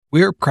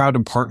We are proud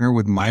to partner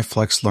with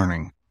MyFlex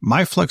Learning.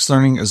 MyFlex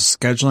Learning is a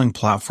scheduling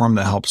platform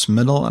that helps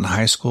middle and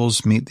high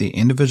schools meet the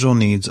individual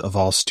needs of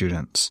all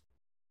students.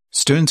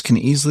 Students can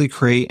easily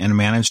create and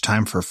manage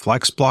time for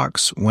flex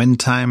blocks, win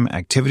time,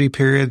 activity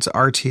periods,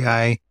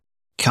 RTI,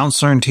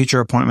 counselor and teacher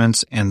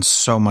appointments, and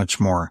so much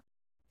more.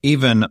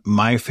 Even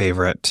my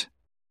favorite,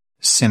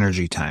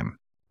 Synergy Time.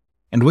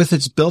 And with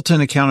its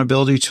built-in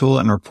accountability tool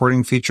and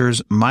reporting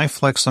features,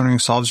 MyFlex Learning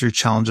solves your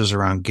challenges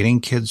around getting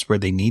kids where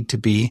they need to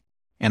be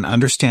and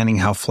understanding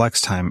how flex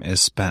time is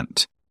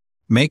spent.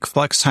 Make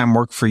flex time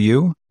work for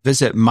you.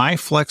 Visit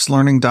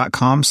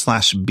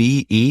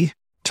myflexlearning.com/BE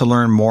to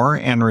learn more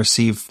and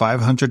receive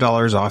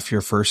 $500 off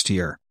your first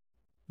year.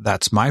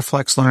 That's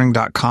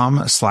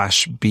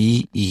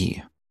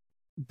myflexlearning.com/BE.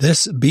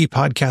 This B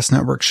Podcast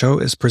Network show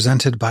is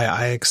presented by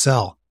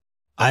iExcel.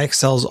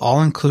 iExcel's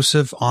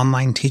all-inclusive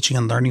online teaching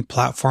and learning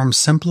platform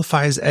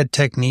simplifies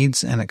edtech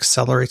needs and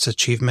accelerates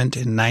achievement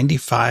in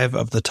 95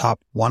 of the top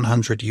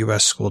 100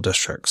 U.S. school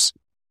districts.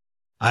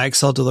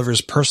 iExcel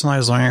delivers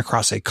personalized learning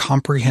across a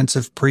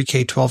comprehensive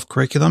pre-K-12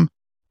 curriculum,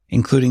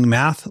 including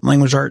math,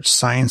 language arts,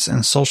 science,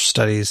 and social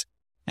studies,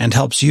 and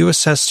helps you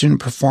assess student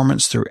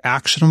performance through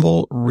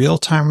actionable,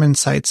 real-time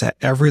insights at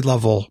every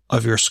level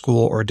of your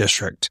school or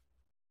district.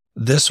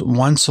 This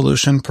one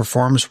solution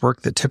performs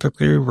work that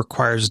typically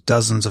requires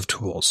dozens of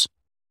tools.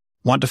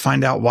 Want to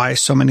find out why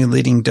so many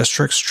leading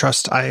districts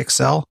trust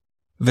iExcel?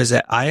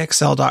 Visit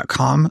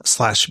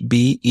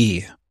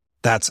iexcel.com/BE.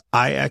 That's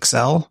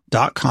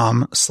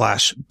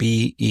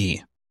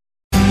iexcel.com/BE.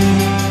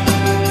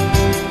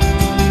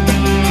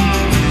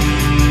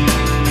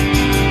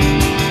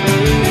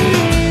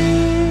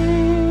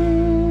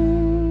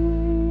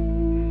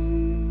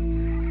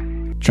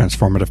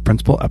 Transformative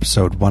Principal,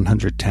 episode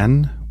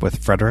 110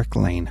 with Frederick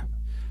Lane.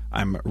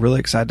 I'm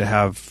really excited to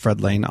have Fred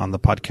Lane on the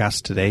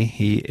podcast today.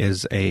 He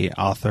is an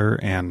author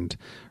and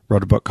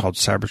wrote a book called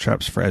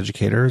Cybertraps for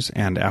Educators.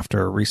 And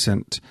after a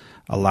recent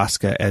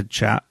Alaska Ed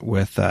chat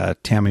with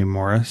Tammy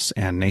Morris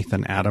and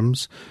Nathan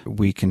Adams,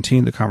 we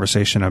continued the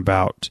conversation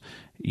about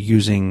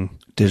using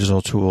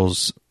digital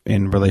tools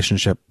in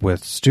relationship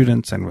with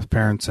students and with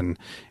parents and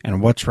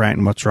what's right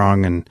and what's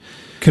wrong, and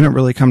couldn't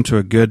really come to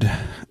a good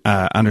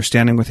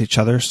understanding with each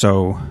other.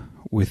 So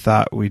we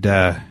thought we'd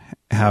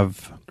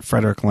have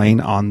Frederick Lane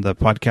on the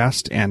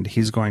podcast, and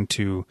he's going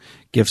to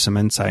give some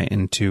insight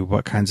into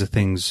what kinds of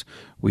things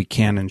we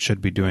can and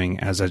should be doing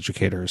as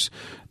educators.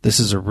 This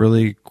is a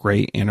really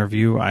great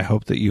interview. I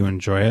hope that you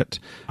enjoy it.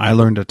 I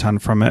learned a ton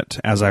from it,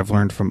 as I've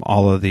learned from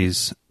all of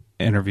these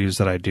interviews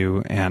that I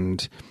do,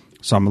 and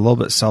so I'm a little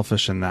bit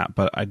selfish in that,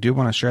 but I do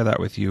want to share that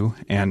with you.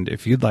 And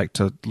if you'd like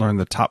to learn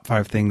the top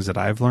 5 things that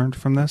I've learned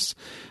from this,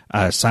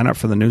 sign up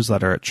for the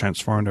newsletter at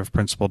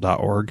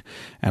transformativeprincipal.org,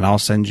 and I'll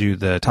send you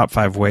the top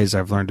 5 ways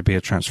I've learned to be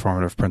a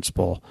transformative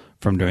principal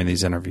from doing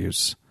these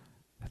interviews.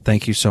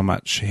 Thank you so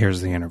much.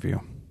 Here's the interview.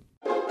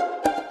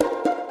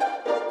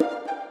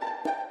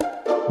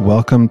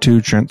 Welcome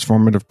to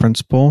Transformative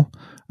Principal.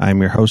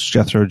 I'm your host,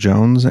 Jethro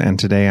Jones, and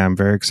today I'm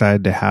very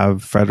excited to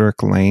have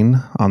Frederick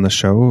Lane on the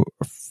show.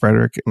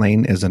 Frederick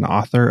Lane is an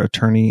author,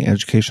 attorney,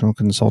 educational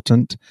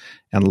consultant,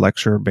 and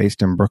lecturer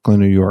based in Brooklyn,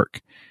 New York.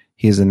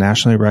 He is a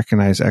nationally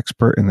recognized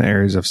expert in the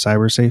areas of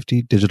cyber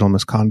safety, digital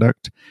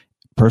misconduct,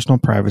 personal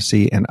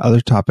privacy, and other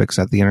topics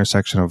at the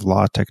intersection of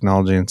law,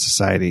 technology, and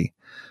society.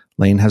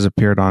 Lane has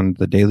appeared on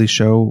The Daily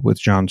Show with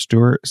Jon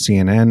Stewart,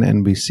 CNN,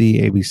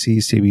 NBC, ABC,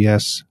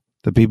 CBS,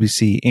 the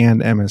BBC,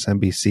 and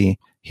MSNBC.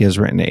 He has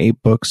written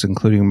 8 books,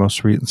 including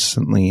most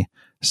recently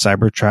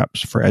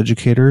Cybertraps for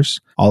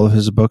Educators. All of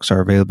his books are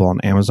available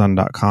on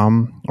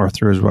Amazon.com or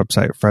through his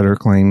website,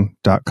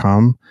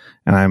 frederickLane.com.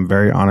 And I'm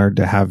very honored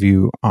to have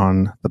you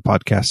on the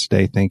podcast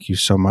today. Thank you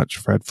so much,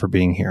 Fred, for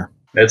being here.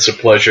 It's a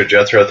pleasure,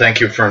 Jethro. Thank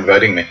you for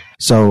inviting me.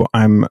 So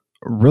I'm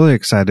really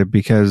excited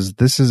because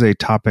this is a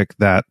topic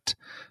that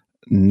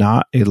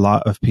not a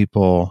lot of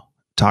people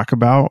talk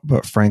about,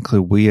 but frankly,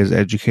 we as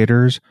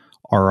educators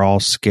are all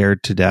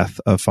scared to death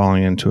of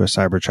falling into a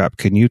cyber trap.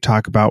 Can you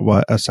talk about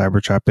what a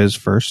cyber trap is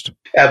first?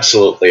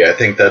 Absolutely. I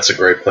think that's a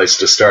great place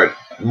to start.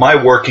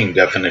 My working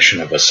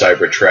definition of a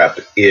cyber trap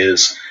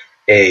is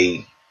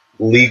a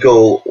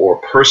legal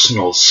or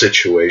personal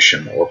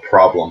situation or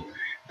problem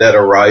that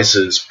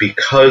arises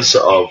because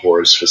of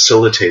or is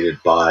facilitated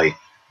by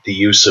the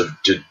use of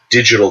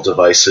digital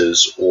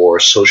devices or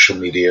social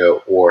media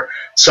or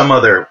some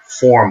other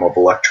form of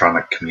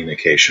electronic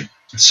communication.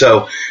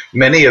 So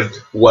many of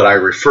what I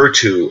refer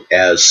to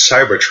as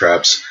cyber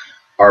traps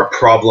are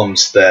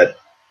problems that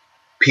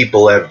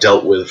people have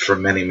dealt with for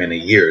many, many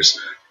years.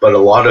 But a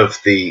lot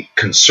of the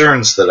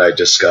concerns that I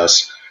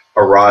discuss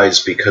arise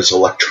because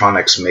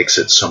electronics makes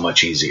it so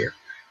much easier.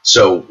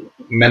 So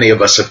many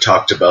of us have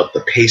talked about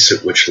the pace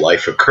at which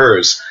life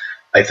occurs.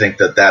 I think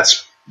that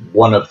that's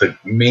one of the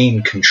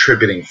main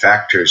contributing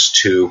factors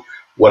to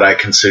what I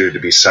consider to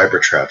be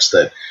cyber traps,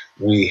 that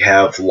we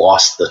have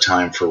lost the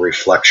time for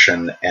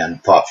reflection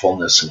and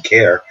thoughtfulness and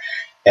care.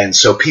 And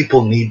so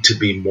people need to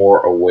be more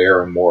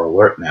aware and more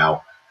alert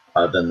now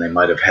than they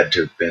might have had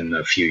to have been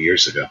a few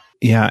years ago.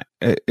 Yeah,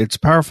 it's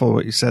powerful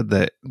what you said,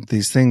 that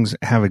these things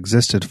have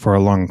existed for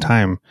a long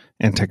time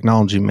and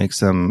technology makes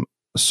them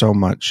so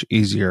much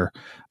easier.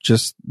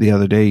 Just the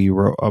other day, you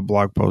wrote a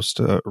blog post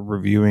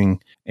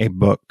reviewing a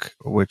book,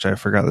 which I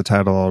forgot the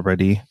title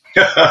already.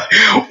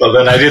 Well,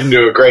 then I didn't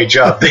do a great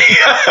job.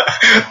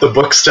 The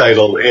book's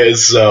title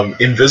is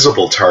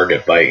Invisible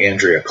Target by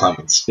Andrea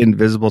Clements.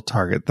 Invisible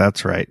Target,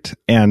 that's right.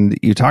 And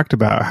you talked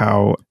about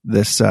how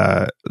this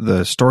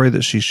the story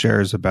that she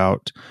shares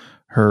about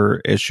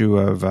her issue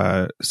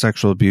of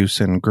sexual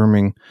abuse and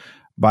grooming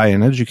by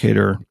an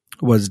educator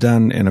was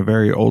done in a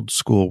very old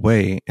school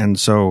way. And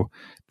so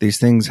these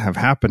things have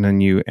happened,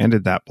 and you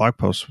ended that blog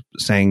post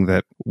saying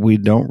that we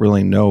don't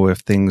really know if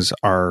things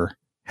are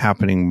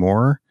happening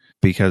more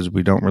because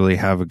we don't really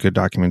have a good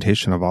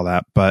documentation of all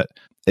that. But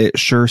it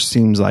sure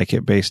seems like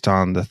it based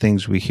on the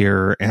things we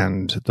hear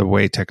and the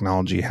way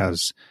technology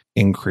has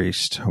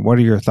increased. What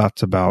are your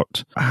thoughts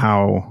about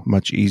how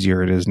much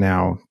easier it is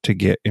now to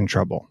get in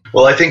trouble?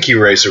 Well, I think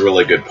you raise a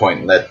really good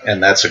point,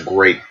 and that's a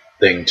great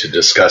thing to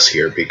discuss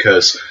here,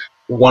 because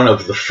one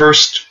of the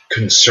first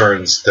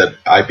concerns that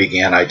I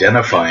began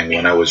identifying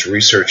when I was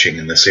researching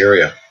in this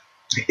area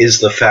is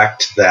the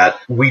fact that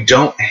we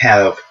don't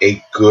have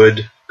a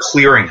good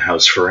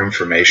clearinghouse for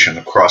information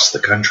across the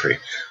country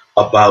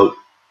about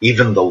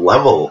even the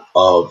level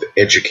of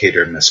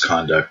educator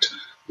misconduct,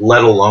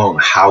 let alone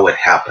how it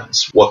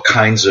happens, what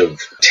kinds of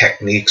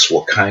techniques,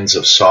 what kinds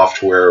of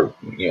software,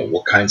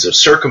 what kinds of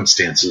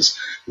circumstances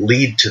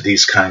lead to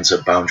these kinds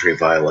of boundary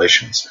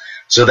violations.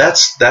 So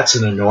that's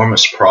an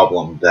enormous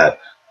problem that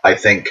I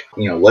think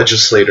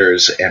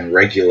legislators and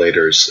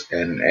regulators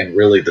and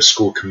really the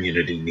school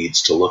community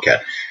needs to look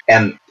at.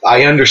 And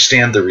I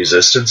understand the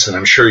resistance, and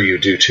I'm sure you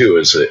do too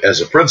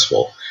as a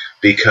principal,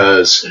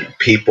 because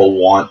people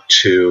want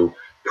to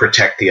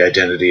protect the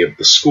identity of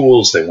the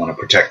schools, they want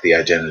to protect the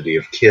identity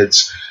of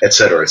kids, et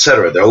cetera, et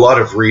cetera. There are a lot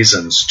of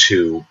reasons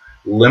to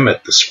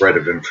limit the spread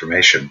of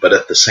information, but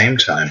at the same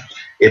time,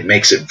 it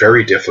makes it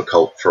very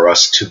difficult for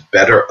us to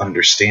better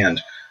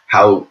understand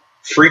how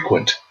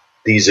frequent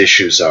these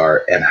issues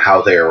are and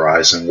how they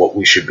arise and what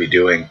we should be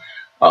doing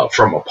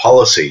from a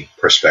policy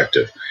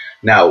perspective.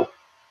 Now,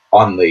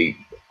 on the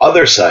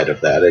other side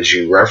of that, as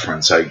you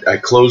reference, I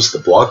closed the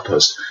blog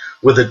post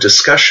with a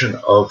discussion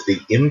of the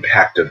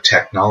impact of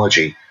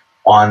technology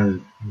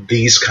on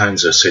these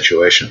kinds of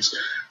situations.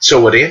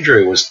 So what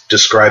Andrea was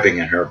describing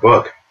in her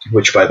book,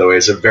 which, by the way,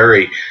 is a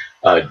very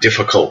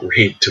difficult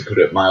read, to put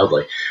it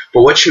mildly,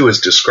 but what she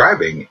was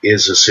describing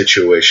is a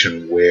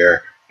situation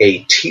where a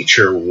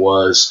teacher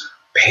was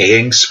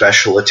paying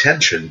special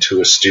attention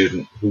to a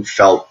student who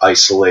felt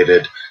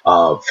isolated,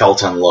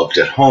 felt unloved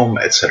at home,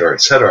 et cetera,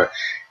 et cetera.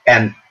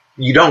 And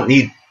you don't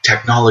need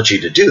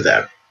technology to do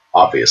that,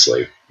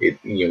 obviously.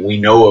 We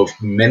know of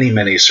many,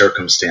 many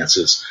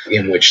circumstances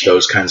in which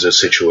those kinds of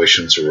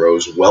situations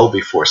arose well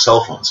before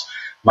cell phones.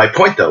 My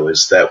point, though,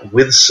 is that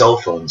with cell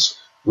phones,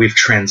 we've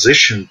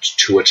transitioned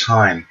to a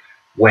time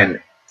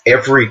when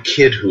every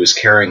kid who is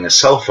carrying a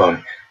cell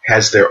phone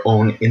has their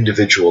own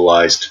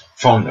individualized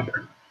phone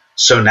number.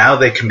 So now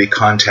they can be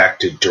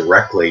contacted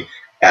directly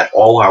at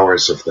all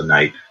hours of the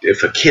night.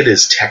 If a kid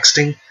is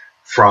texting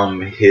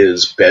from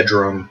his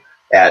bedroom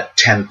at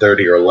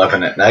 10:30 or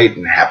 11 at night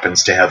and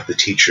happens to have the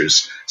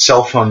teacher's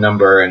cell phone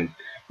number and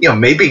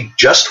maybe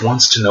just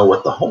wants to know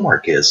what the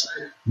homework is,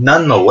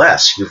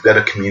 nonetheless, you've got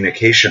a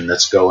communication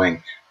that's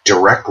going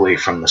directly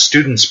from the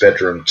student's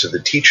bedroom to the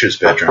teacher's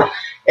bedroom.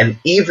 And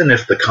even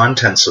if the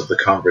contents of the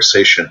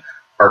conversation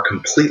are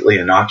completely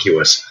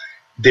innocuous,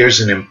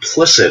 there's an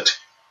implicit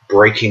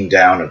breaking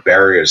down of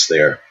barriers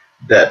there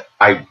that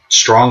I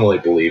strongly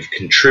believe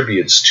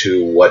contributes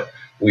to what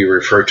we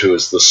refer to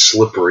as the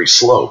slippery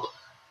slope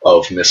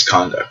of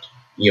misconduct.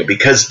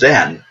 Because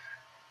then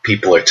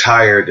people are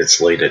tired,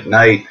 it's late at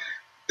night,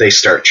 they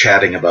start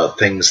chatting about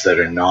things that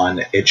are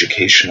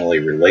non-educationally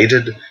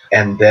related,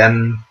 and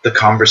then the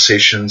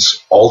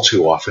conversations all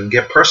too often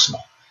get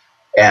personal.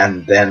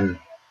 And then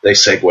they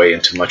segue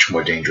into much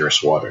more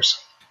dangerous waters.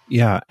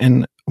 Yeah,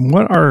 and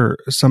what are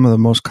some of the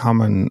most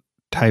common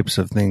types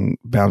of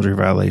boundary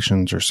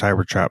violations or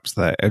cyber traps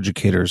that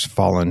educators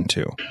fall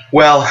into?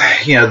 Well,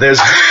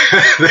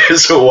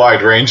 there's a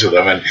wide range of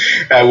them, and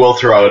I will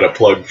throw out a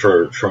plug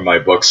for my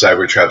book,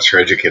 Cybertraps for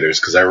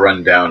Educators, because I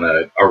run down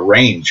a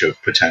range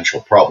of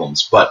potential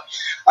problems. But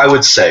I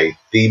would say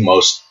the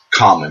most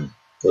common,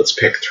 let's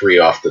pick three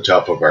off the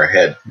top of our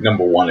head.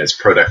 Number one is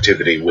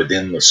productivity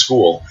within the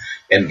school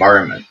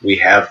environment. We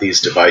have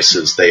these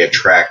devices, they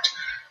attract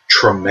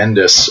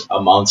tremendous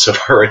amounts of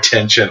our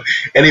attention.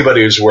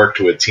 Anybody who's worked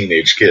with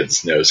teenage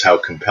kids knows how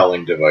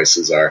compelling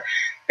devices are.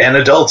 And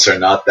adults are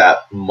not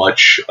that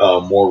much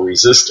more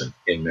resistant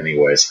in many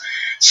ways.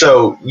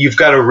 So you've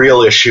got a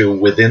real issue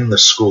within the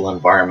school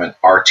environment.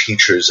 Are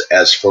teachers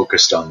as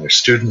focused on their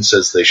students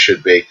as they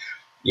should be?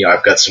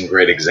 I've got some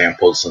great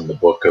examples in the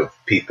book of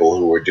people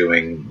who are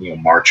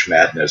doing, March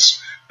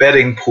Madness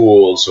betting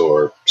pools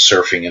or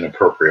surfing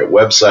inappropriate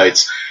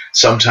websites.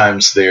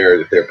 Sometimes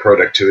their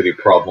productivity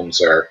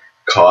problems are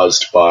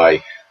caused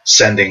by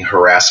sending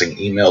harassing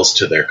emails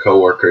to their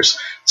coworkers.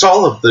 It's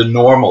all of the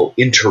normal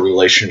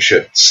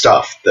interrelationship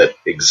stuff that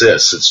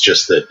exists. It's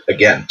just that,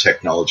 again,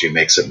 technology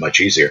makes it much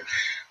easier.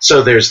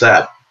 So there's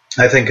that.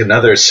 I think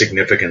another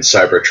significant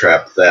cyber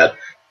trap that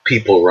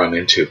people run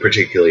into,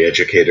 particularly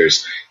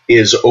educators,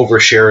 is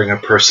oversharing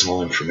of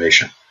personal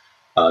information.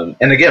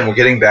 And again, we're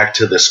getting back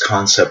to this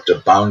concept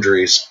of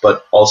boundaries,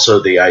 but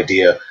also the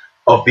idea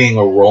of being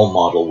a role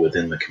model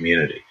within the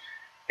community.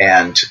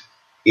 And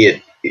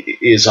it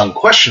is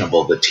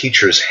unquestionable that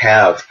teachers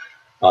have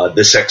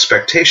this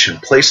expectation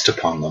placed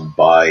upon them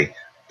by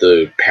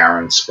the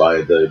parents,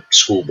 by the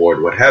school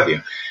board, what have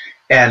you.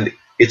 And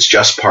it's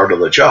just part of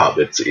the job.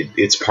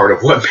 It's part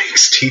of what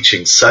makes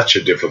teaching such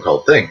a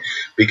difficult thing,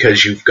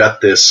 because you've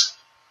got this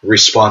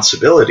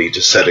responsibility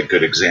to set a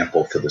good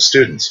example for the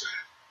students.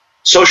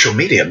 Social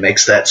media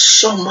makes that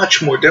so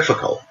much more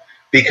difficult,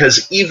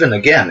 because even,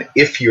 again,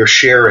 if you're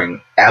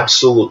sharing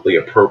absolutely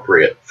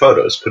appropriate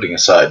photos, putting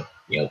aside,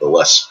 the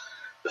less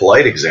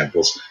polite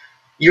examples,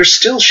 you're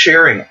still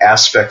sharing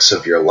aspects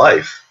of your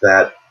life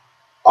that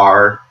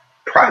are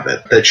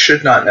private, that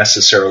should not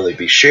necessarily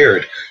be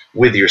shared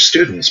with your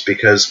students,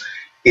 because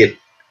it,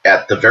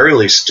 at the very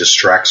least,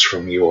 distracts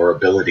from your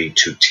ability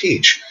to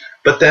teach,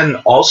 but then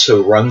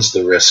also runs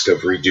the risk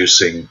of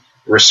reducing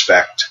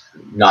respect.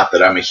 Not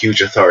that I'm a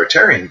huge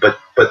authoritarian, but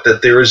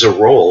that there is a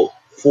role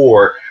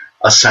for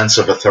a sense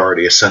of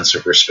authority, a sense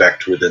of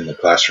respect within the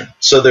classroom.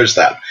 So there's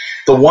that.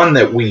 The one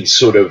that we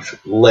sort of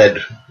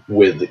led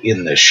with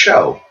in this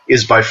show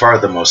is by far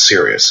the most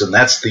serious, and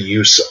that's the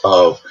use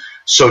of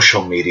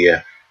social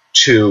media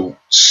to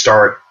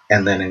start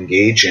and then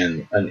engage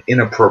in an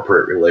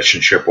inappropriate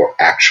relationship, or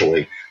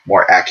actually,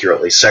 more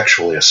accurately,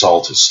 sexually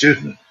assault a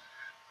student.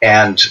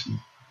 And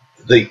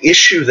the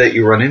issue that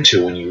you run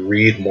into when you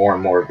read more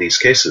and more of these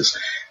cases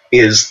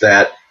is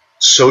that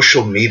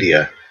social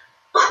media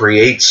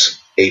creates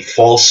a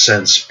false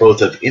sense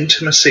both of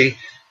intimacy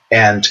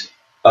and,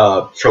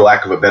 for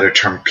lack of a better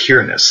term,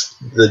 peerness.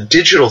 The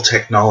digital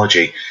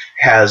technology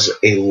has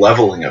a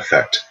leveling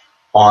effect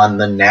on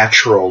the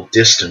natural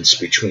distance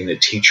between a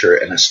teacher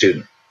and a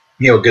student.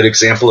 A good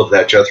example of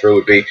that, Jethro,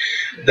 would be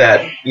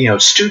that,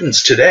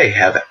 students today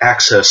have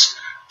access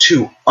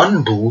to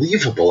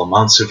unbelievable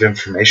amounts of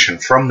information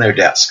from their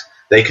desk.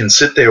 They can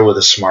sit there with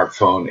a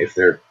smartphone if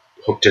they're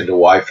hooked into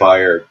Wi-Fi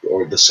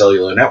or the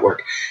cellular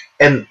network,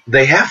 and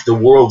they have the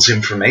world's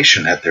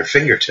information at their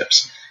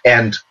fingertips.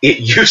 And it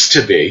used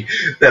to be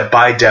that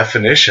by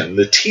definition,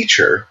 the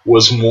teacher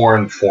was more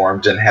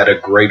informed and had a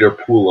greater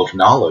pool of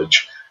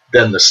knowledge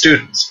than the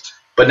students.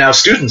 But now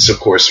students,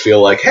 of course,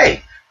 feel like,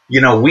 hey,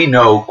 we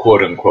know,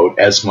 quote unquote,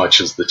 as much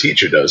as the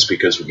teacher does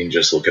because we can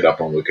just look it up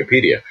on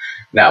Wikipedia.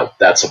 Now,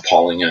 that's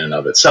appalling in and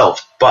of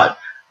itself, but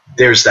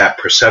there's that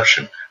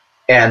perception.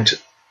 And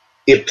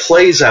it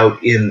plays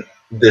out in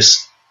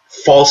this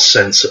false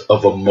sense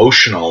of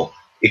emotional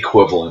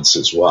equivalence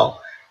as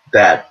well,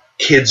 that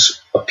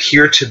kids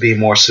appear to be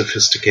more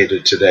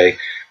sophisticated today.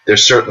 They're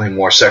certainly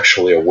more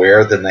sexually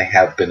aware than they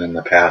have been in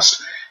the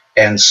past.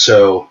 And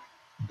so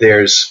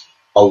there's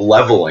a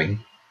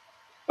leveling,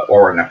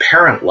 or an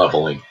apparent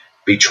leveling,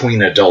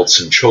 between adults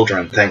and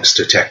children thanks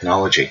to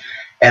technology.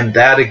 And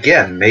that,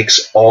 again,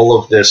 makes all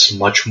of this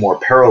much more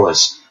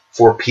perilous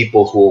for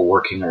people who are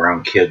working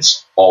around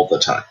kids all the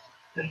time.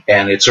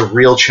 And it's a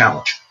real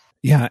challenge.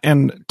 Yeah,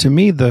 and to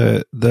me,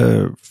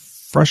 the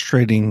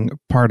frustrating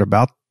part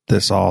about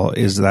this all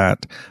is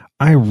that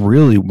I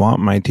really want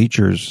my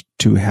teachers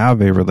to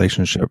have a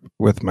relationship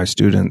with my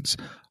students,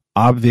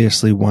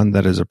 obviously one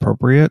that is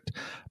appropriate,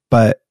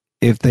 but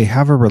if they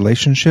have a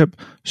relationship,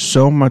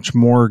 so much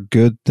more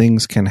good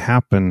things can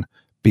happen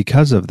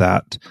because of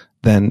that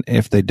than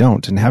if they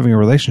don't. And having a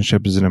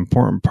relationship is an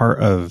important part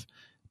of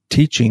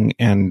teaching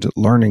and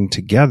learning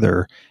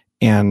together.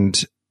 And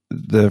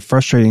the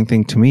frustrating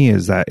thing to me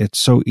is that it's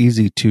so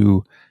easy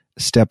to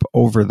step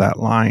over that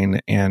line,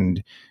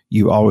 and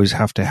you always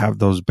have to have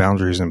those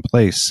boundaries in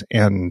place.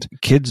 And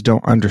kids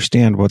don't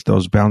understand what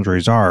those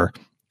boundaries are.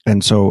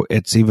 And so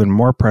it's even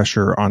more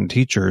pressure on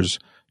teachers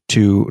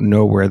to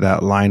know where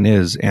that line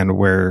is and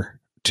where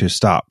to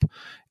stop.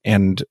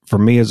 And for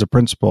me as a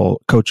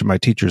principal, coaching my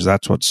teachers,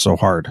 that's what's so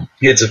hard.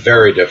 It's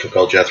very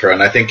difficult, Jethro,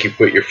 and I think you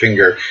put your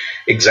finger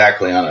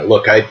exactly on it.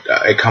 Look,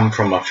 I come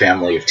from a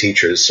family of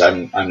teachers.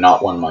 I'm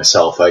not one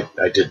myself. I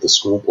did the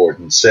school board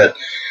instead.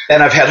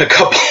 And I've had a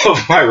couple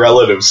of my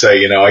relatives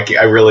say,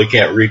 I really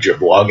can't read your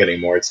blog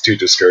anymore. It's too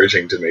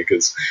discouraging to me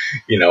because,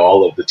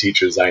 all of the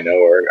teachers I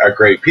know are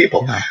great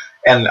people. Yeah.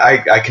 And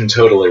I can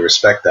totally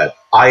respect that.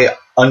 I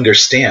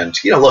understand,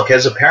 look,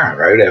 as a parent,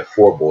 right, I have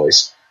 4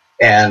 boys,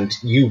 and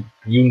you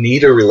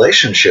need a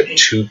relationship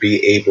to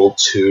be able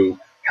to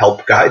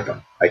help guide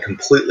them. I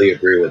completely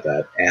agree with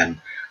that. And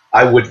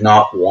I would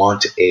not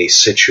want a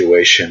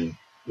situation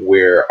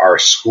where our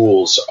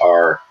schools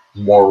are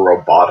more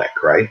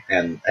robotic, right,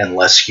 and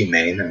less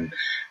humane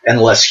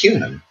and less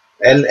human.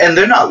 And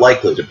they're not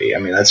likely to be. I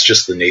mean, that's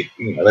just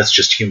that's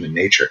just human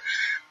nature.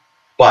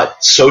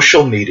 But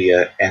social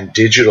media and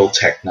digital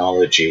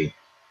technology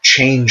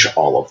change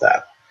all of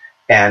that.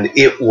 And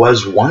it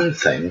was one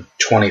thing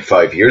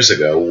 25 years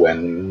ago,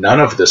 when none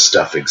of this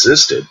stuff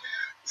existed,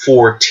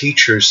 for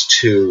teachers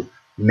to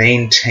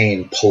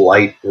maintain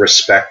polite,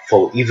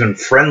 respectful, even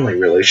friendly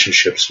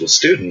relationships with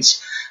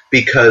students,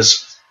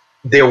 because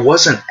there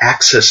wasn't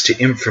access to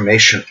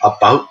information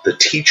about the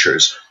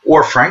teachers,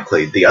 or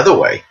frankly, the other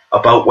way,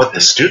 about what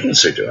the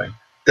students are doing,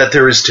 that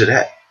there is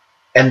today.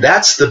 And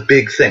that's the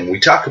big thing. We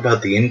talk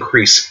about the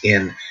increase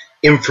in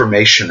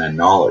information and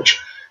knowledge.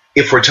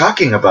 If we're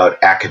talking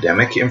about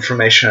academic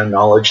information and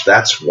knowledge,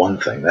 that's one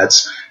thing.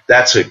 That's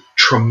a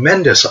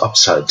tremendous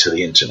upside to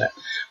the internet.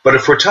 But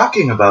if we're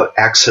talking about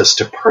access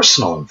to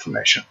personal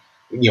information,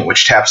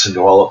 which taps into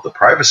all of the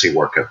privacy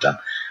work I've done,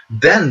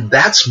 then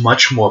that's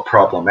much more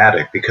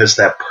problematic, because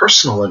that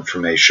personal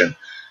information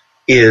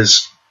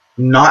is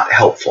not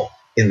helpful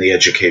in the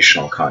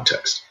educational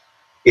context.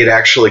 It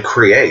actually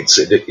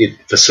it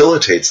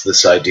facilitates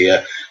this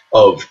idea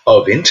of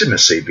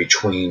intimacy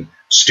between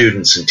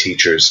students and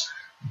teachers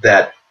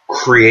that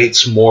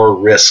creates more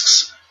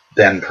risks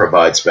than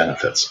provides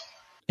benefits.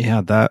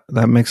 Yeah,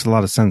 that makes a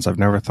lot of sense. I've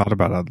never thought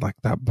about it like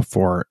that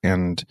before.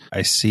 And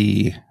I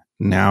see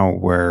now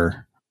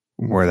where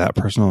that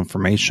personal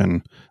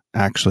information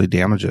actually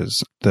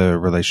damages the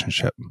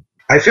relationship.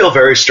 I feel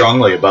very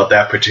strongly about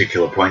that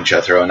particular point,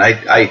 Jethro, and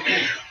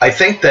I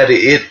think that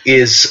it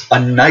is a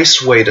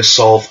nice way to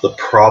solve the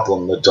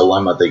problem, the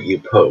dilemma that you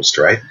posed,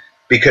 right?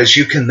 Because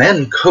you can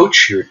then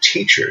coach your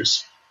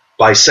teachers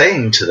by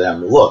saying to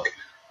them, look,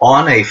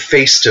 on a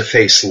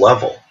face-to-face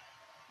level,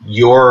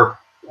 you're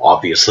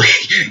obviously,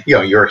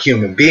 you're a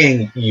human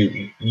being.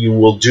 You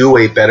will do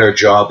a better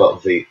job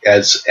of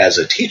as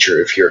a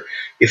teacher if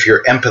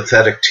you're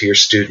empathetic to your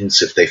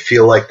students, if they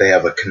feel like they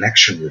have a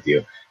connection with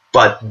you.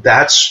 But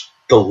that's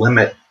the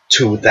limit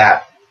to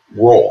that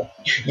role.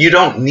 You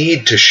don't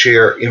need to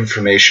share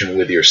information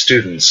with your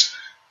students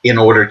in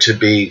order to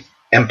be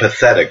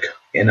empathetic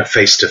in a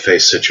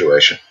face-to-face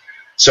situation.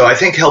 So I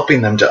think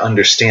helping them to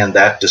understand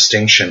that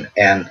distinction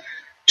and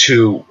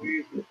to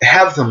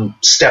have them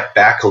step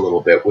back a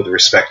little bit with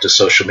respect to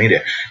social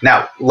media.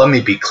 Now, let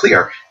me be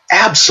clear.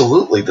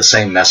 Absolutely the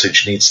same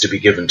message needs to be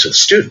given to the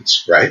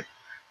students, right?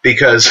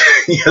 Because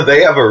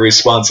they have a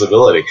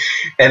responsibility.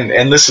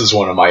 And this is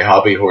one of my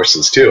hobby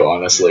horses too,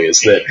 honestly,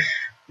 is that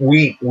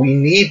we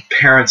need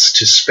parents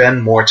to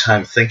spend more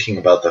time thinking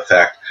about the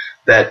fact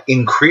that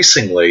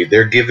increasingly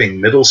they're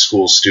giving middle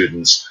school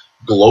students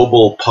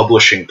global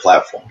publishing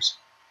platforms.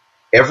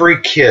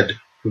 Every kid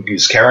who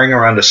is carrying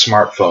around a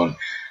smartphone,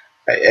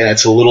 and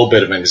it's a little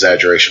bit of an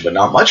exaggeration, but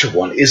not much of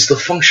one, is the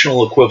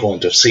functional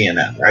equivalent of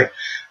CNN, right?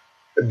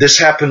 This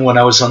happened when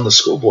I was on the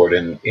school board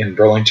in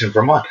Burlington,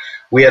 Vermont.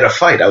 We had a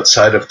fight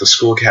outside of the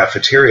school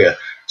cafeteria.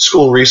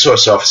 School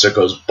resource officer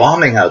goes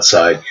bombing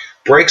outside,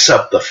 breaks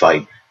up the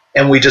fight,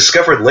 and we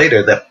discovered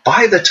later that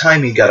by the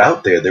time he got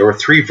out there were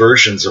 3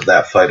 versions of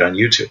that fight on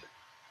YouTube.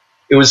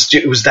 It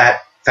was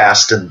that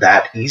fast and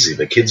that easy.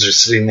 The kids are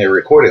sitting there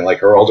recording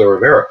like Geraldo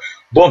Rivera.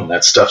 Boom,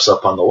 that stuff's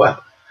up on the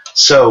web.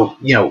 So,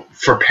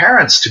 for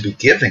parents to be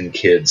giving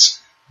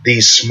kids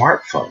these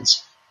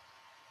smartphones,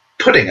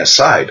 putting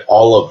aside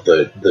all of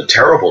the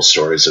terrible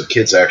stories of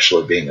kids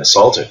actually being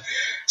assaulted,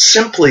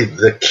 simply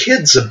the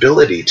kids'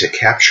 ability to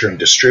capture and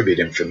distribute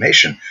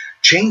information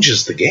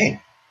changes the game.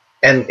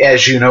 And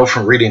as you know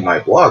from reading my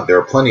blog, there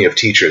are plenty of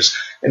teachers,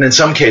 and in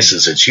some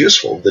cases it's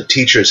useful, that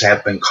teachers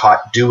have been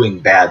caught doing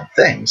bad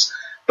things.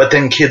 But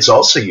then kids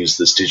also use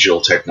this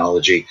digital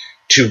technology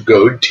to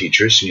goad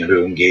teachers,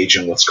 to engage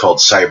in what's called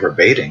cyber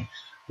baiting,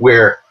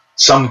 where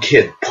some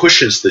kid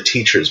pushes the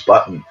teacher's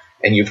button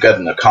and you've got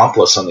an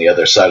accomplice on the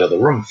other side of the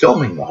room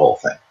filming the whole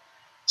thing.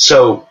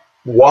 So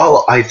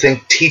while I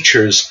think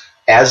teachers,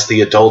 as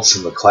the adults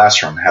in the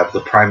classroom, have the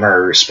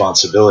primary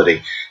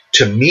responsibility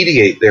to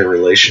mediate their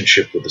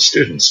relationship with the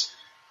students,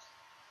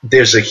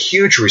 there's a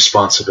huge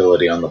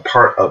responsibility on the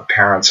part of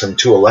parents, and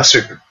to a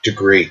lesser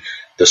degree,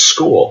 the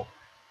school,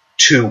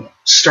 to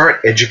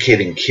start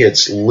educating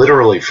kids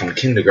literally from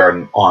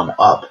kindergarten on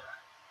up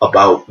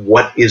about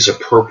what is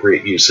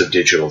appropriate use of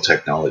digital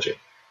technology.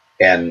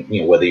 And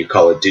whether you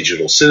call it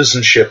digital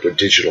citizenship or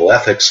digital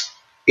ethics,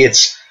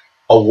 it's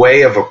a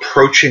way of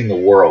approaching the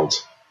world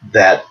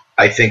that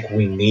I think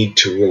we need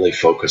to really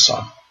focus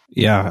on.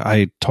 Yeah,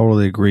 I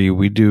totally agree.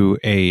 We do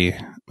a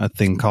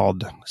thing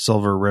called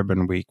Silver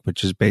Ribbon Week,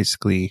 which is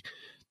basically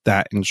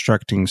that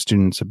instructing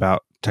students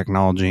about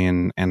technology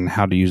and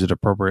how to use it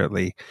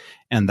appropriately.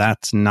 And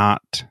that's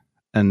not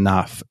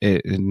enough.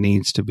 It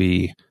needs to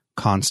be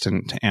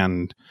constant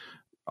and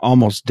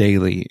almost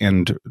daily.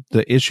 And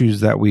the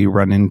issues that we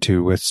run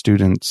into with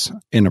students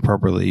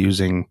inappropriately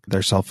using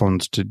their cell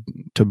phones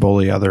to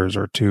bully others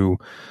or to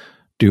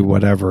do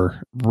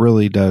whatever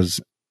really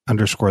does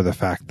underscore the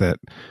fact that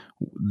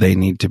they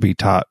need to be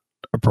taught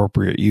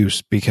appropriate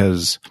use,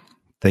 because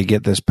they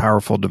get this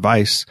powerful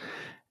device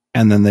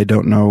and then they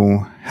don't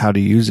know how to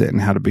use it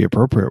and how to be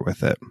appropriate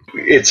with it.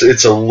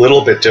 It's a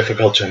little bit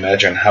difficult to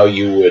imagine how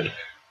you would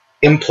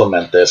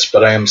implement this,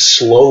 but I am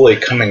slowly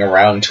coming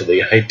around to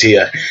the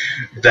idea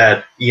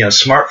that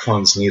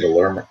smartphones need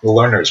a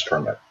learner's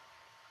permit.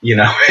 You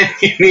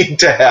need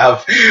to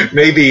have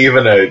maybe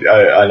even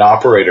an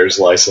operator's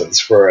license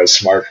for a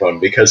smartphone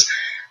because,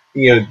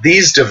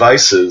 these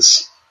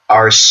devices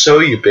are so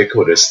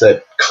ubiquitous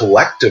that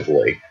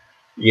collectively,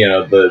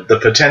 the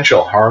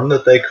potential harm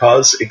that they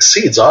cause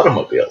exceeds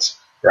automobiles,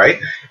 right?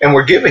 And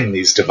we're giving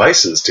these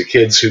devices to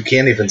kids who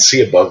can't even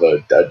see above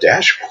a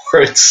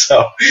dashboard.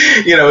 So,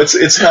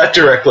 it's not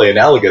directly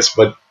analogous,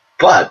 but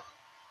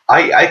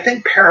I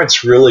think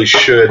parents really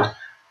should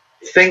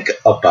think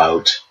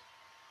about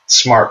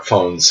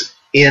smartphones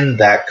in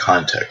that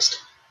context.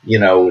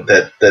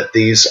 That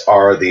these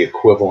are the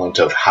equivalent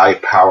of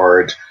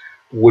high-powered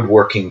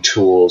woodworking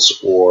tools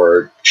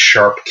or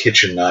sharp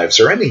kitchen knives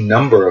or any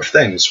number of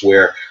things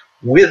where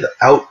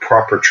without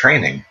proper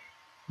training,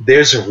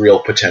 there's a real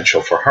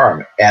potential for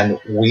harm.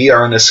 And we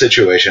are in a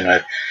situation,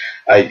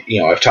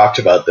 I've talked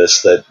about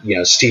this, that,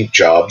 Steve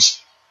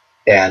Jobs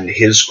and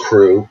his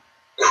crew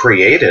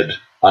created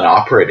an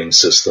operating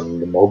system,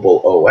 the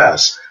mobile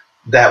OS,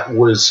 that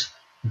was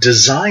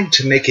designed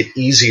to make it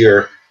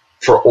easier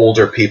for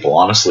older people,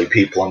 honestly,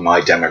 people in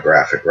my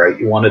demographic, right?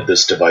 You wanted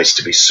this device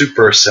to be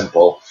super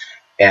simple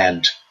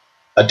and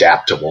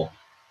adaptable.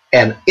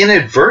 And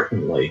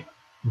inadvertently,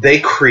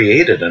 they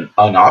created an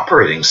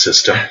operating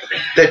system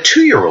that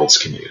 2-year-olds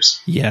can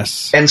use.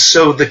 Yes. And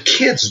so the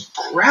kids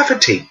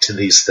gravitate to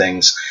these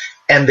things,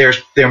 and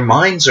their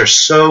minds are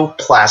so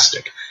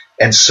plastic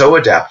and so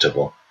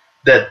adaptable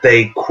that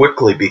they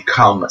quickly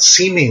become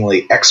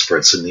seemingly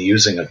experts in the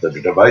using of the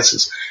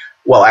devices.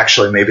 Well,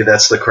 actually, maybe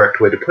that's the correct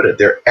way to put it.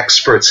 They're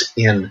experts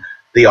in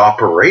the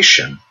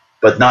operation,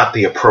 but not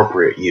the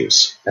appropriate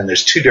use. And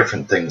there's two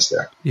different things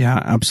there. Yeah,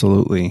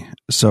 absolutely.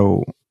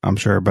 So I'm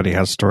sure everybody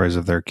has stories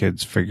of their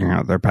kids figuring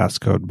out their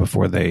passcode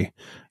before they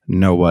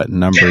know what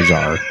numbers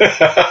are.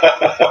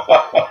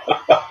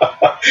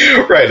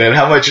 Right. And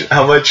how much,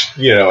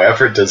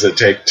 effort does it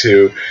take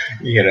to,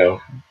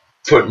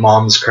 put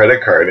mom's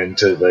credit card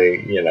into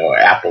the,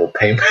 Apple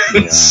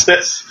payments?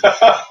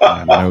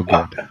 Yeah, no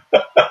good.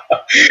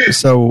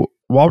 So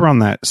while we're on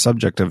that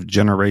subject of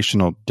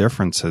generational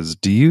differences,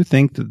 do you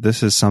think that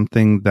this is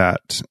something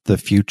that the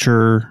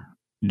future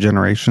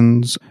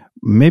generations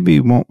maybe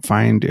won't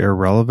find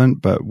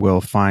irrelevant, but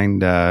will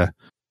find they'll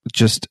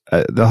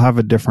have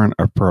a different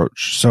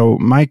approach? So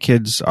my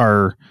kids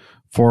are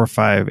 4,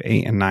 5,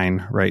 8, and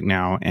 9 right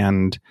now,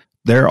 and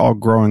they're all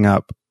growing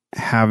up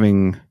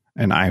having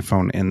an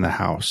iPhone in the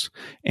house,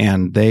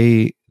 and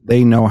they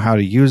know how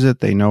to use it.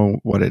 They know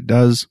what it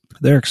does.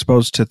 They're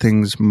exposed to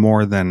things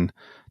more than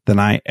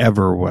I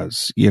ever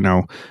was.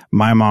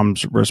 My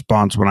mom's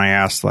response when I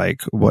asked,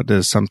 like, what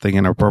does something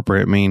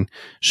inappropriate mean?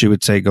 She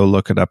would say, go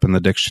look it up in the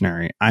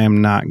dictionary. I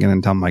am not going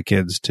to tell my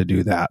kids to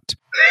do that.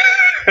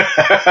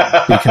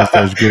 Because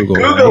there's Google.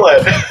 Google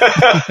right?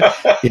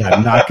 it.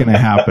 Yeah, not going to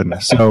happen.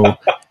 So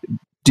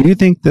do you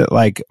think that,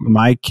 like,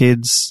 my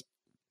kids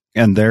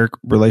and their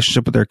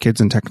relationship with their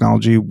kids and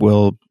technology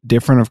will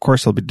different? Of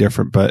course they'll be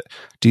different, but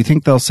do you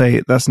think they'll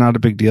say that's not a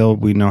big deal?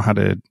 We know how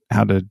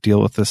to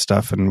deal with this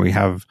stuff, and we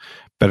have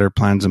better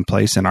plans in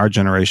place, and our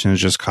generation is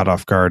just caught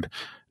off guard,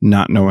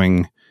 not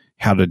knowing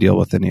how to deal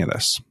with any of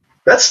this?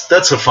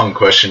 That's a fun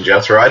question,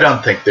 Jethro. I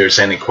don't think there's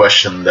any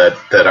question that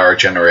our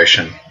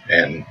generation,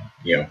 and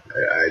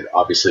I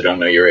obviously don't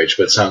know your age,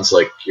 but it sounds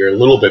like you're a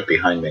little bit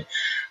behind me.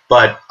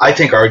 But I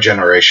think our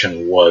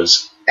generation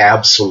was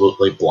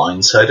absolutely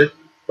blindsided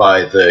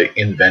by the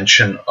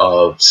invention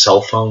of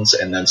cell phones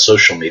and then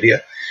social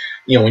media.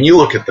 When you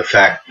look at the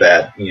fact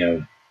that,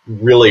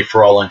 really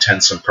for all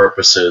intents and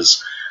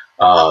purposes,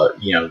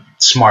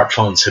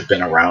 smartphones have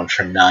been around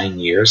for 9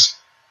 years,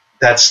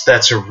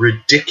 that's a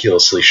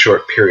ridiculously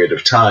short period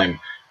of time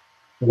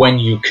when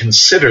you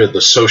consider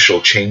the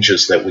social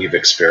changes that we've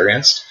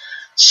experienced.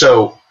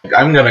 So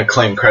I'm going to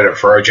claim credit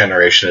for our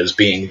generation as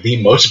being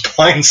the most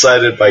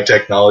blindsided by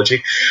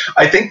technology.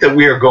 I think that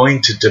we are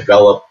going to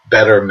develop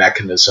better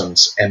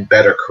mechanisms and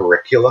better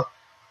curricula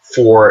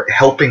for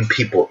helping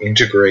people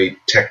integrate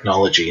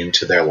technology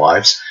into their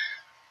lives.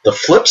 The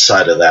flip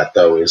side of that,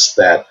 though, is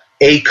that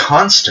a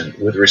constant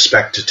with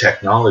respect to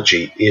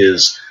technology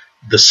is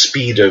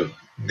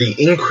the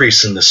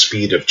increase in the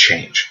speed of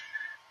change.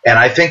 And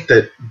I think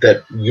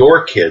that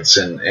your kids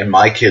and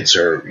my kids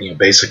are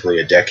basically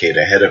a decade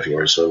ahead of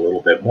yours, or a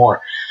little bit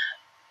more.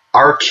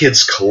 Our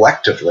kids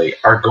collectively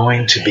are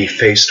going to be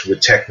faced with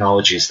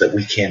technologies that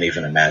we can't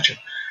even imagine.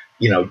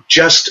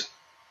 Just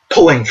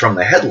pulling from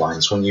the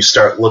headlines, when you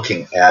start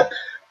looking at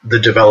the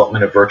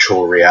development of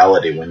virtual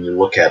reality, when you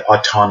look at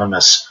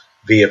autonomous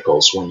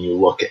vehicles, when you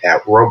look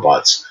at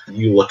robots,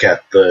 you look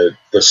at the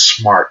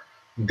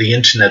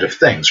Internet of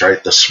Things,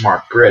 right? The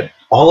smart grid.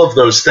 All of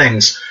those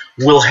things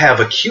will have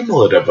a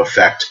cumulative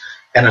effect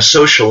and a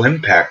social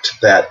impact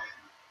that,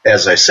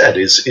 as I said,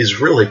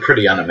 is really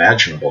pretty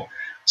unimaginable.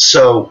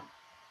 So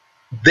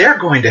they're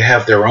going to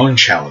have their own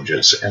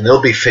challenges, and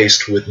they'll be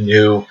faced with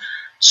new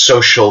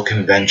social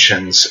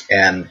conventions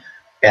and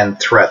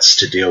threats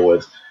to deal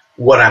with.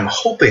 What I'm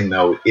hoping,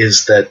 though,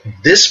 is that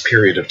this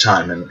period of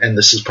time, and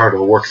this is part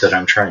of the work that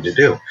I'm trying to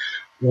do,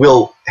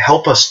 will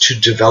help us to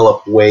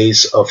develop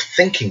ways of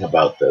thinking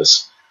about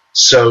this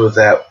so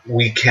that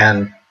we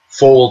can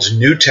fold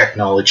new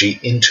technology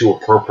into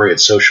appropriate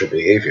social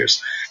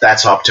behaviors.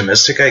 That's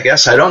optimistic, I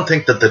guess. I don't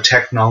think that the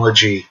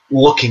technology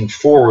looking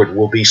forward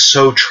will be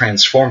so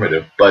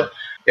transformative, but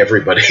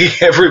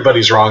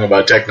everybody's wrong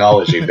about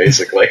technology,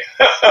 basically.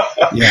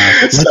 Yeah,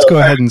 let's go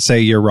ahead and say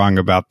you're wrong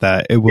about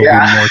that. It will be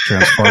more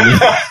transformative.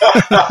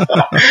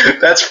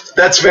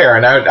 That's fair,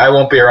 and I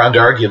won't be around to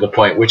argue the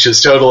point, which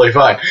is totally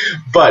fine.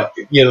 But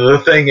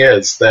the thing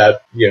is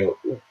that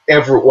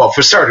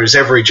for starters,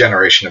 every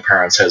generation of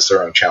parents has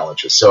their own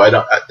challenges.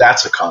 So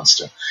that's a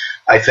constant.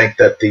 I think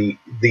that the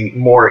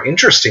more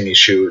interesting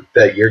issue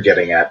that you're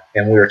getting at,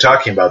 and we were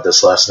talking about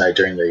this last night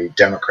during the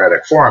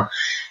Democratic Forum,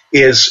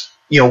 is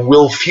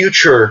will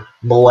future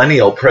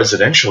millennial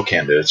presidential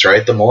candidates,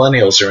 right? The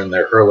millennials are in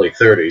their early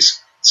 30s,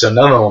 so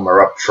none of them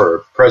are up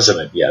for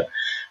president yet.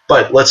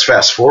 But let's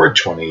fast forward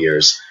 20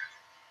 years.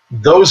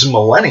 Those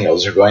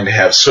millennials are going to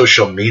have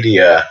social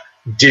media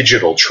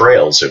digital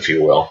trails, if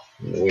you will.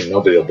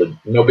 Nobody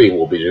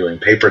will be doing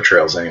paper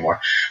trails anymore.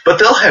 But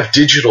they'll have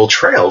digital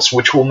trails,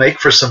 which will make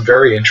for some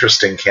very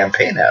interesting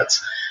campaign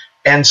ads.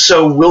 And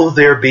so will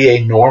there be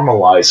a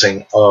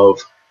normalizing of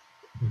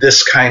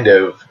this kind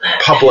of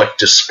public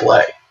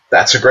display?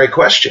 That's a great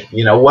question.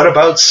 What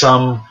about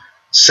some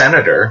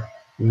senator,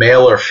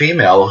 male or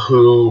female,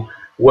 who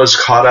was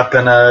caught up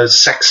in a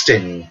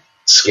sexting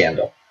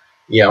scandal?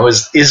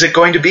 Is it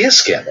going to be a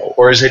scandal,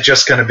 or is it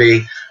just going to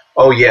be,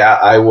 oh yeah,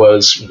 I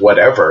was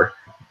whatever?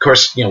 Of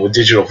course, with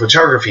digital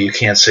photography, you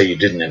can't say you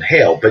didn't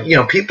inhale, but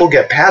people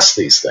get past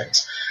these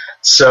things.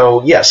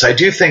 So yes, I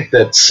do think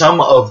that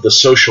some of the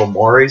social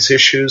mores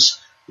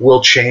issues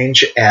will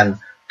change, and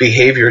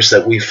behaviors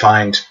that we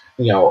find,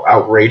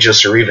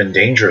 outrageous or even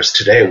dangerous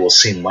today will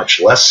seem much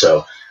less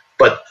so.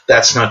 But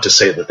that's not to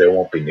say that there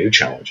won't be new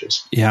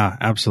challenges. Yeah,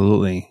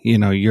 absolutely.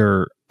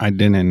 Your I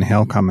didn't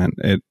inhale comment,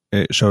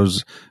 it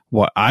shows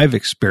what I've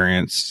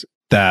experienced,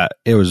 that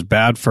it was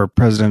bad for a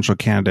presidential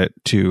candidate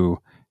to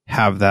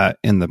have that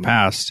in the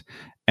past.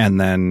 And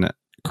then,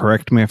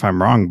 correct me if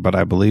I'm wrong, but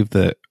I believe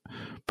that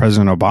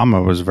President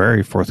Obama was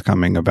very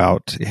forthcoming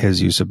about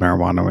his use of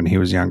marijuana when he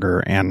was younger.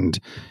 And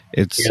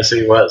yes,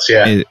 he was.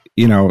 Yeah.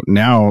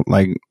 Now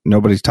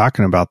nobody's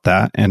talking about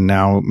that. And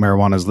now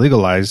marijuana is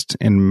legalized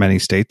in many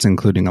states,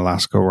 including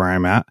Alaska, where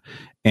I'm at.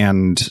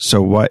 And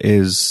so what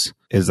is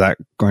that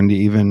going to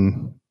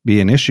even be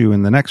an issue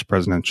in the next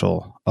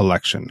presidential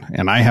election?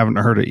 And I haven't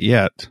heard it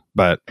yet,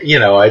 but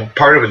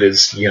part of it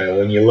is,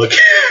 when you look,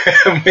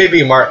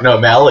 maybe Martin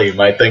O'Malley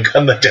might think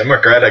on the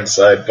Democratic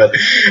side, but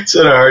it's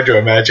sort of hard to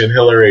imagine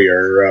Hillary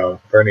or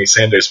Bernie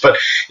Sanders. But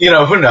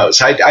who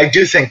knows? I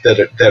do think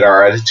that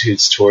our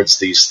attitudes towards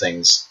these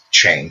things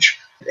change,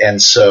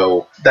 and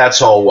so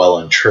that's all well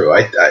and true.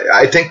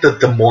 I think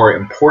that the more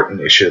important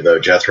issue, though,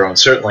 Jethro, and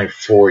certainly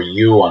for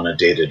you on a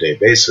day-to-day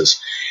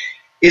basis,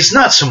 is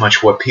not so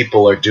much what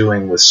people are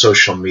doing with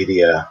social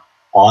media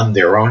on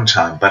their own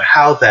time, but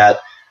how that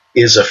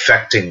is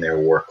affecting their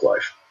work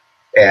life.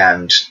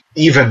 And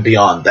even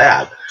beyond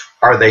that,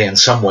 are they in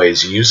some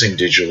ways using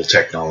digital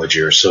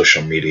technology or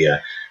social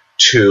media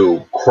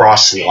to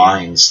cross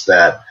lines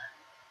that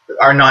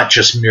are not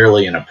just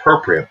merely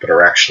inappropriate, but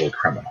are actually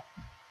criminal?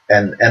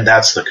 And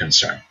that's the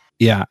concern.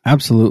 Yeah,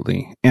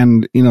 absolutely.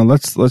 And,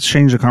 let's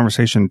change the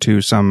conversation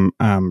to some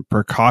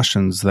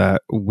precautions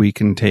that we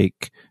can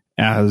take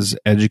as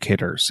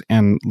educators.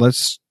 And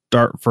let's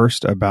start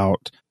first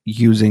about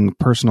using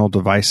personal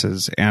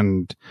devices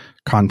and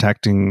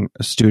contacting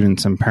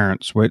students and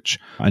parents, which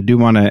I do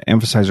want to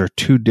emphasize are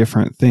two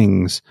different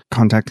things.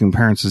 Contacting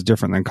parents is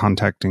different than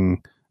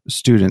contacting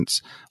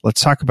students.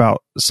 Let's talk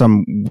about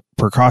some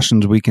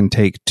precautions we can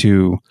take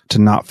to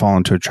not fall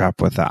into a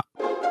trap with that.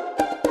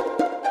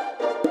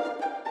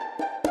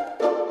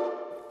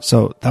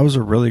 So that was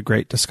a really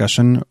great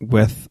discussion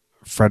with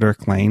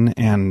Frederick Lane,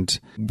 and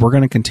we're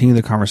going to continue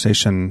the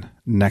conversation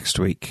next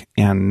week.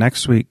 And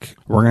next week,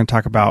 we're going to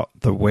talk about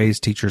the ways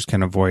teachers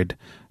can avoid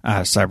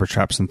cyber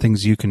traps and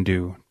things you can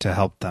do to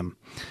help them.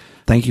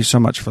 Thank you so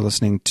much for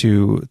listening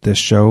to this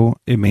show.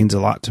 It means a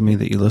lot to me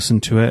that you listen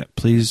to it.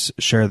 Please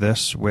share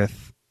this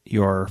with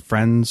your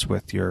friends,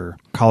 with your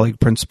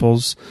colleague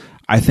principals.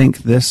 I think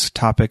this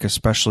topic,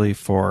 especially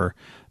for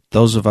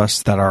those of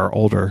us that are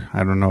older,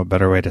 I don't know a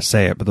better way to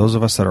say it, but those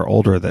of us that are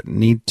older that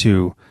need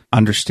to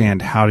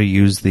understand how to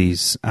use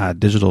these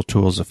digital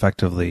tools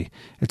effectively,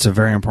 it's a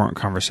very important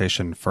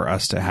conversation for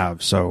us to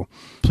have. So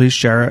please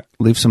share it.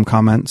 Leave some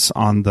comments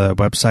on the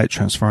website,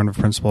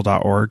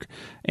 transformativeprincipal.org.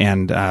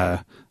 And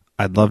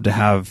I'd love to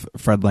have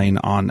Fred Lane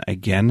on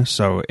again.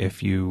 So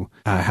if you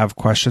have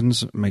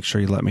questions, make sure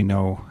you let me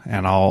know,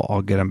 and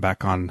I'll get him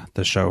back on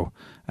the show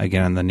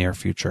again in the near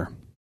future.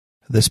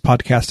 This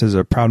podcast is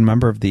a proud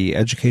member of the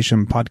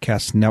Education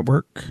Podcast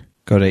Network.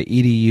 Go to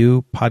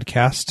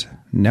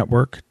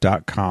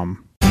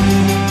edupodcastnetwork.com.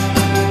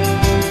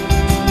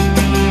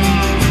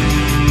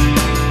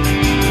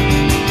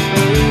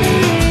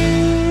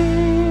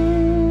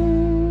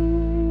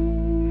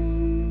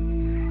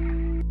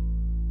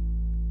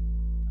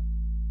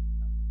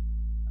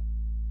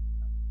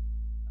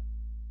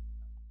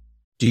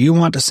 Do you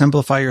want to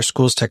simplify your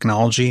school's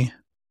technology,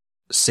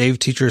 save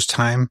teachers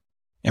time,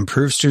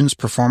 improve students'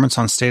 performance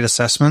on state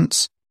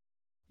assessments?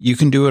 You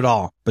can do it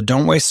all, but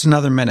don't waste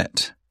another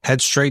minute.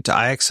 Head straight to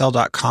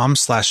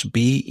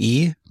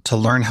ixl.com/BE to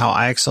learn how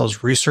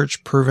IXL's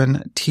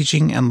research-proven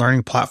teaching and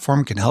learning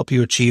platform can help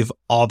you achieve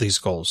all these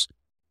goals.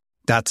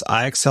 That's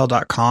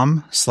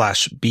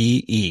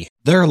ixl.com/BE.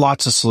 There are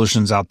lots of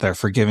solutions out there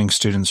for giving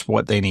students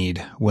what they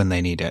need when they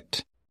need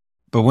it.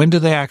 But when do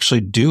they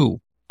actually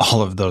do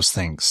all of those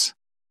things?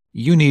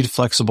 You need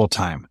flexible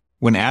time.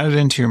 When added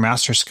into your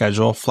master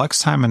schedule, Flex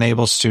Time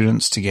enables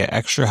students to get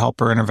extra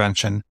help or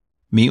intervention,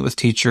 meet with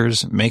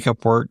teachers, make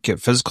up work, get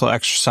physical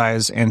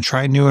exercise, and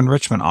try new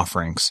enrichment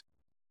offerings.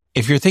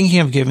 If you're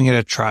thinking of giving it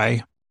a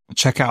try,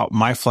 check out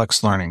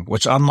MyFlex Learning,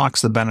 which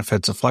unlocks the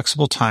benefits of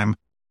flexible time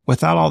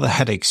without all the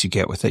headaches you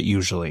get with it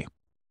usually.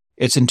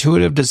 Its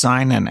intuitive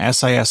design and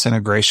SIS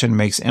integration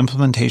makes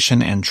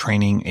implementation and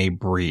training a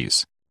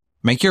breeze.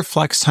 Make your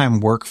flex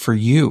time work for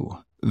you.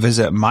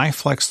 Visit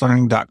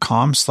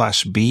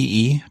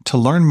myflexlearning.com/BE to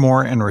learn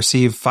more and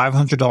receive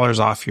 $500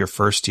 off your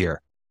first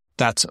year.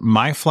 That's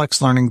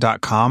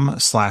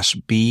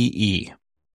myflexlearning.com/BE.